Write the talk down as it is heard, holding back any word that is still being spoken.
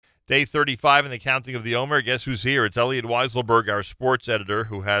Day 35 in the counting of the Omer. Guess who's here? It's Elliot Weiselberg, our sports editor,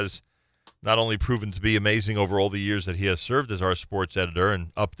 who has not only proven to be amazing over all the years that he has served as our sports editor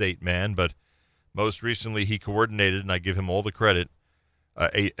and update man, but most recently he coordinated, and I give him all the credit,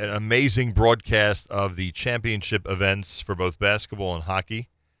 an amazing broadcast of the championship events for both basketball and hockey.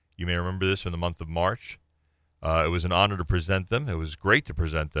 You may remember this from the month of March. It was an honor to present them. It was great to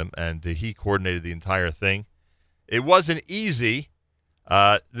present them, and he coordinated the entire thing. It wasn't easy.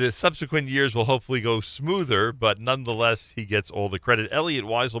 The subsequent years will hopefully go smoother, but nonetheless, he gets all the credit. Elliot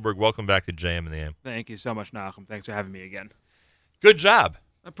Weiselberg, welcome back to JM in the AM. Thank you so much, Nachum. Thanks for having me again. Good job.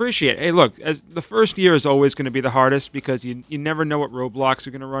 Appreciate it. Hey, look, as the first year is always going to be the hardest because you never know what roadblocks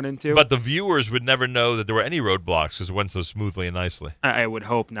you're going to run into. But the viewers would never know that there were any roadblocks because it went so smoothly and nicely. I would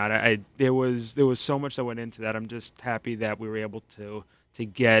hope not. There was so much that went into that. I'm just happy that we were able to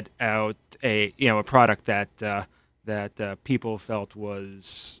get out a product that people felt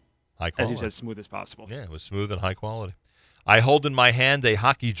was, high quality, as you said, smooth as possible. Yeah, it was smooth and high quality. I hold in my hand a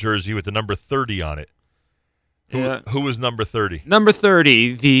hockey jersey with the number 30 on it. Who was number 30? Number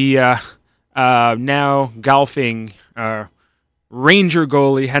 30, the now golfing Ranger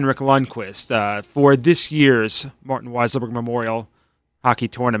goalie Henrik Lundqvist for this year's Martin Weiselberg Memorial Hockey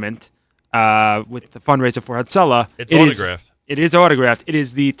Tournament with the fundraiser for Hatsala. It's autographed. It is autographed. It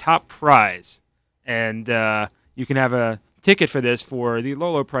is the top prize, and you can have a ticket for this for the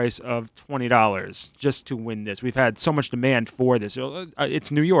low price of $20 just to win this. We've had so much demand for this.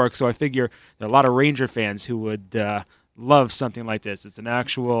 It's New York, so I figure there are a lot of Ranger fans who would love something like this. It's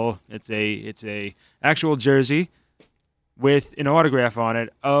a actual jersey with an autograph on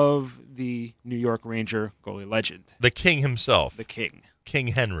it of the New York Ranger goalie legend, the King himself, the King, King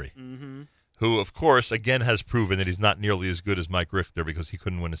Henry, who of course again has proven that he's not nearly as good as Mike Richter because he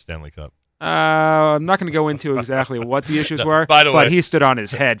couldn't win a Stanley Cup. I'm not going to go into exactly what the issues were, but he stood on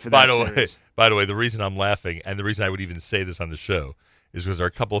his head for that series. By the way, the reason I'm laughing and the reason I would even say this on the show is because there are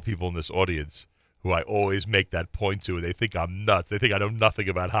a couple of people in this audience who I always make that point to, and they think I'm nuts. They think I know nothing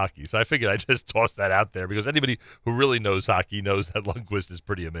about hockey. So I figured I'd just toss that out there because anybody who really knows hockey knows that Lundqvist is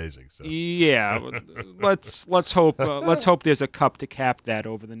pretty amazing. So. Yeah, let's hope there's a cup to cap that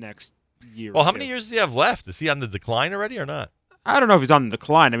over the next year. Well, how many years does he have left? Is he on the decline already or not? I don't know if he's on the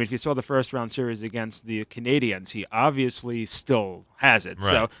decline. I mean, if you saw the first-round series against the Canadiens, he obviously still has it.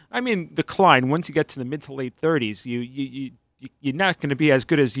 Right. So, I mean, decline, once you get to the mid to late 30s, you're not going to be as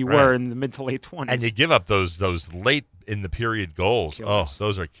good as you were in the mid to late 20s. And you give up those late in the period goals. Killers. Oh,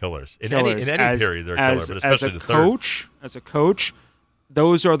 those are killers. In Killers. any period, they're killers, but especially the third. As a coach,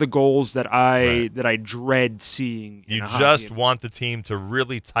 those are the goals that I dread seeing. You just want the team to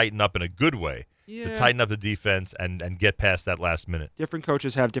really tighten up in a good way. Yeah. To tighten up the defense and get past that last minute. Different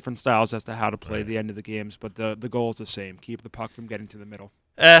coaches have different styles as to how to play the end of the games, but the goal is the same. Keep the puck from getting to the middle.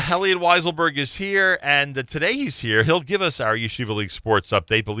 Elliot Weiselberg is here, and today he's here. He'll give us our Yeshiva League sports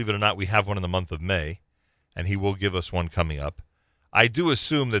update. Believe it or not, we have one in the month of May, and he will give us one coming up. I do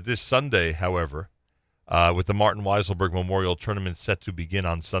assume that this Sunday, however, with the Martin Weiselberg Memorial Tournament set to begin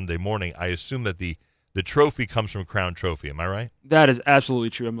on Sunday morning, I assume that the trophy comes from Crown Trophy. Am I right? That is absolutely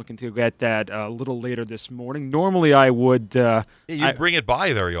true. I'm looking to get that a little later this morning. Normally, I would. You bring it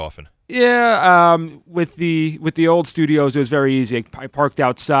by very often. Yeah, with the old studios, it was very easy. I parked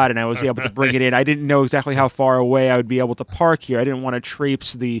outside, and I was able to bring it in. I didn't know exactly how far away I would be able to park here. I didn't want to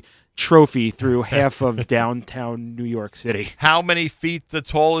traipse the trophy through half of downtown New York City. How many feet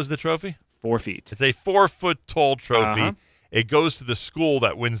tall is the trophy? 4 feet. It's a 4-foot tall trophy. It goes to the school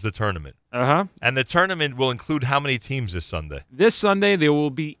that wins the tournament. And the tournament will include how many teams this Sunday? This Sunday, there will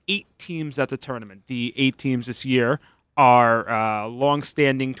be 8 teams at the tournament. The 8 teams this year are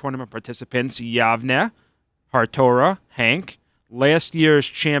long-standing tournament participants, Yavne, Hartora, Hank, last year's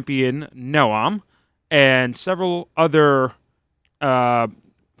champion, Noam, and several other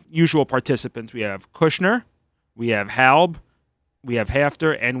usual participants. We have Kushner, we have Halb, we have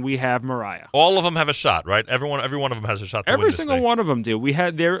Hafter, and we have Mariah. All of them have a shot, right? Every one of them has a shot to win Every this single thing. one of them do.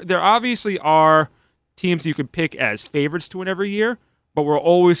 There obviously are teams you could pick as favorites to win every year, but we're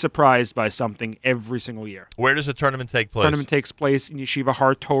always surprised by something every single year. Where does the tournament take place? The tournament takes place in Yeshiva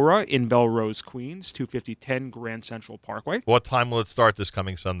Har Torah in Belrose, Queens, 25010 Grand Central Parkway. What time will it start this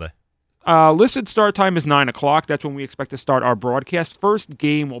coming Sunday? Listed start time is 9 o'clock. That's when we expect to start our broadcast. First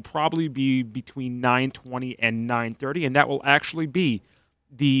game will probably be between 9:20 and 9:30, and that will actually be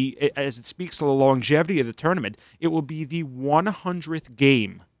as it speaks to the longevity of the tournament, it will be the 100th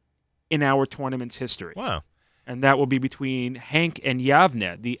game in our tournament's history. Wow. And that will be between Hank and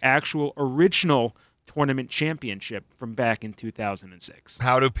Yavne, the actual original tournament championship from back in 2006.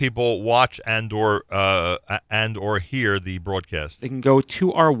 How do people watch and/or hear the broadcast? They can go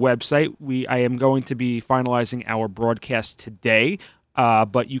to our website. I am going to be finalizing our broadcast today,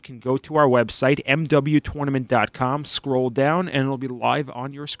 but you can go to our website, mwtournament.com, scroll down, and it'll be live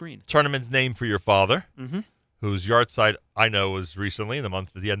on your screen. Tournament's named for your father, Mm-hmm. whose yahrzeit I know was recently at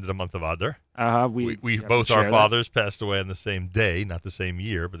the end of the month of Adar. We Both share our that. fathers passed away on the same day, not the same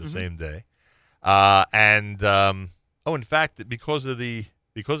year, but the Mm-hmm. same day. In fact, because of the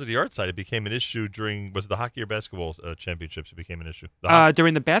yahrzeit, it became an issue was it the hockey or basketball championships? It became an issue.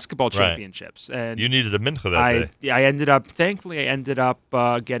 During the basketball Right. championships, and You needed a mincha that day. I ended up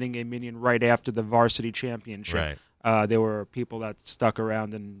getting a minion right after the varsity championship. Right. There were people that stuck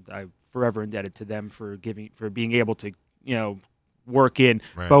around, and I'm forever indebted to them for being able to work in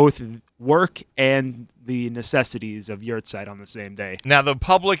Right. both work and the necessities of yurtside on the same day. Now, the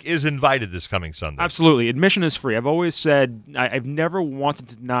public is invited this coming Sunday. Absolutely. Admission is free. I've always said I've never wanted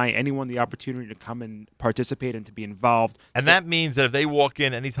to deny anyone the opportunity to come and participate and to be involved. And that means that if they walk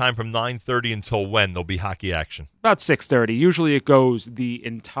in anytime from 9:30 until when, there'll be hockey action. About 6:30. Usually it goes the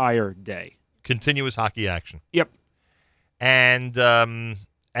entire day. Continuous hockey action. Yep. And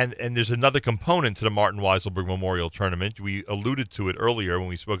there's another component to the Martin Weiselberg Memorial Tournament. We alluded to it earlier when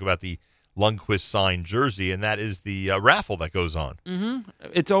we spoke about the Lundqvist signed jersey, and that is the raffle that goes on. Mm-hmm.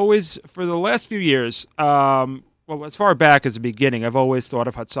 It's always, for the last few years, as far back as the beginning, I've always thought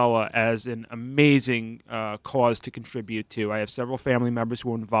of Hatzalah as an amazing cause to contribute to. I have several family members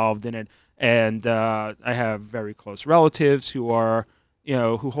who are involved in it, and I have very close relatives who are,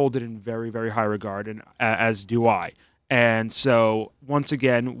 who hold it in very, very high regard, and as do I. And so, once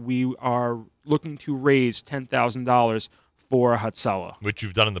again, we are looking to raise $10,000 for Hatzalah. Which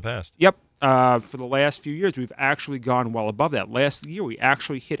you've done in the past. Yep. For the last few years, we've actually gone well above that. Last year, we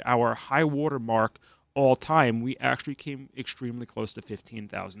actually hit our high water mark all time. We actually came extremely close to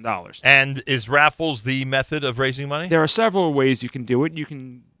 $15,000. And is raffles the method of raising money? There are several ways you can do it. You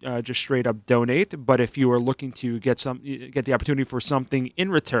can just straight up donate, but if you are looking to get the opportunity for something in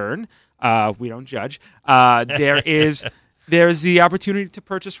return, we don't judge. There's the opportunity to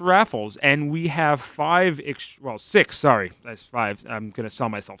purchase raffles, and we have six. Sorry, that's five. I'm going to sell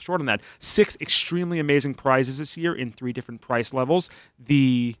myself short on that. 6 extremely amazing prizes this year in 3 different price levels.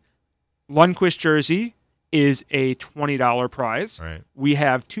 The Lundqvist jersey is a $20 prize. Right. We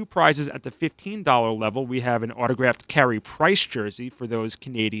have 2 prizes at the $15 level. We have an autographed Carey Price jersey for those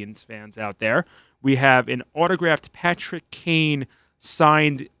Canadians fans out there. We have an autographed Patrick Kane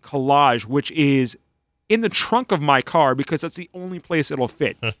signed collage, which is in the trunk of my car because that's the only place it'll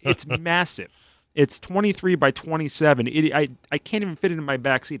fit. It's massive. It's 23 by 27. I can't even fit it in my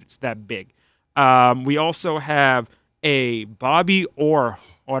back seat. It's that big. We also have a Bobby Orr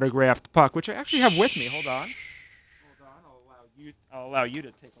autographed puck, which I actually have with me. Hold on. I'll allow you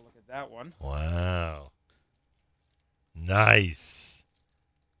to take a look at that one. Wow. Nice.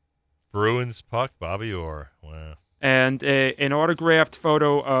 Bruins puck, Bobby Orr. Wow. And an autographed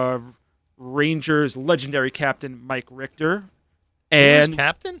photo of Rangers legendary captain Mike Richter. And He was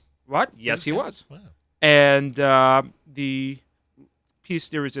captain? what? Yes, he was. Wow. And the piece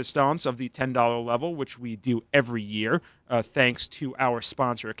de resistance of the $10 level, which we do every year, thanks to our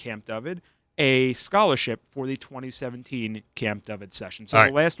sponsor, Camp David, a scholarship for the 2017 Camp David session. So All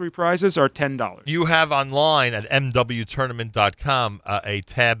the right. last 3 prizes are $10. You have online at mwtournament.com a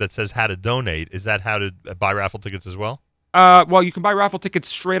tab that says how to donate. Is that how to buy raffle tickets as well? Well, you can buy raffle tickets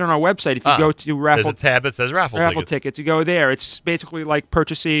straight on our website. If you go to There's raffle a tab that says raffle tickets, you go there. It's basically like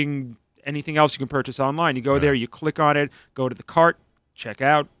purchasing anything else you can purchase online. You go Right. there, you click on it, go to the cart, check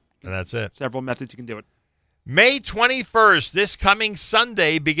out. And that's it. Several methods you can do it. May 21st, this coming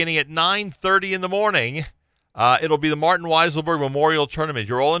Sunday, beginning at 9:30 in the morning, it'll be the Martin Weiselberg Memorial Tournament.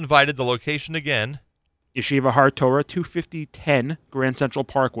 You're all invited. The location again. Yeshiva Har Torah, 25010 Grand Central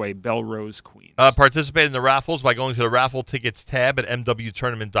Parkway, Belrose, Queens. Participate in the raffles by going to the raffle tickets tab at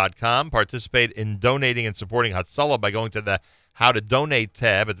mwtournament.com. Participate in donating and supporting Hatzalah by going to the How to Donate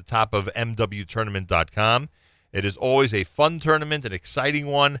tab at the top of mwtournament.com. It is always a fun tournament, an exciting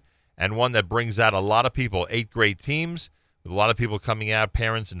one, and one that brings out a lot of people. 8 great teams with a lot of people coming out,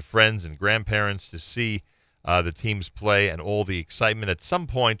 parents and friends and grandparents to see the teams play and all the excitement. At some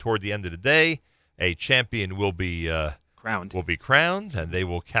point toward the end of the day, a champion will be Crowned. and they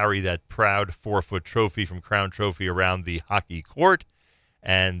will carry that proud 4-foot trophy from Crown Trophy around the hockey court,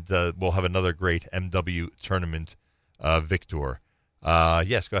 and we'll have another great MW tournament victor.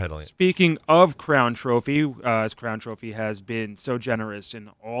 Yes, go ahead, Elliot. Speaking of Crown Trophy, as Crown Trophy has been so generous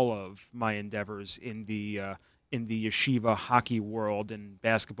in all of my endeavors in the in the yeshiva hockey world and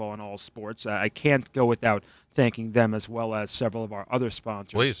basketball and all sports. I can't go without thanking them as well as several of our other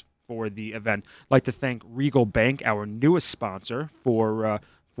sponsors. Please. For the event. I'd like to thank Regal Bank, our newest sponsor, for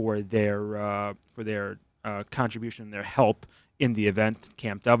their contribution and their help in the event.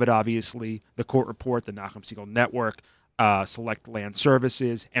 Camp David, obviously, the Court Report, the Nachum Siegel Network, Select Land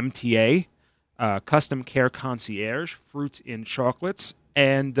Services, MTA, Custom Care Concierge, Fruits in Chocolates,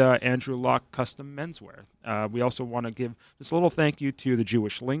 and Andrew Locke Custom Menswear. We also want to give just a little thank you to the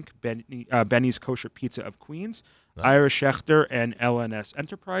Jewish Link, Benny's Kosher Pizza of Queens, Ira Schechter, and LNS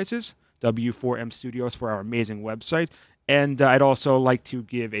Enterprises, W4M Studios for our amazing website. And I'd also like to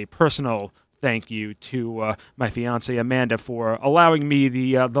give a personal thank you to my fiancée Amanda for allowing me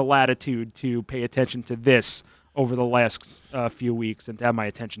the latitude to pay attention to this over the last few weeks and to have my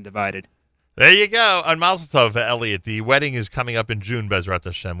attention divided. There you go. On Mazel Tov, Elliot. The wedding is coming up in June, Bezrat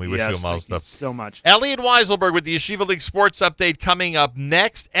Hashem. We wish you a Mazel Tov. Thank you so much. Elliot Weiselberg with the Yeshiva League Sports Update coming up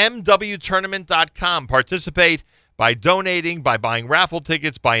next. MWTournament.com. Participate by donating, by buying raffle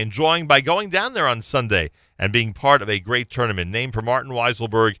tickets, by enjoying, by going down there on Sunday and being part of a great tournament. Named for Martin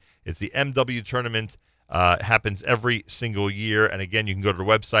Weiselberg. It's the MW Tournament. Happens every single year. And again, you can go to the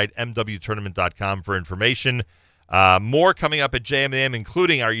website, MWTournament.com, for information. More coming up at JM in the AM,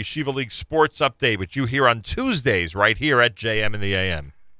 including our Yeshiva League Sports Update, which you hear on Tuesdays right here at JM in the AM.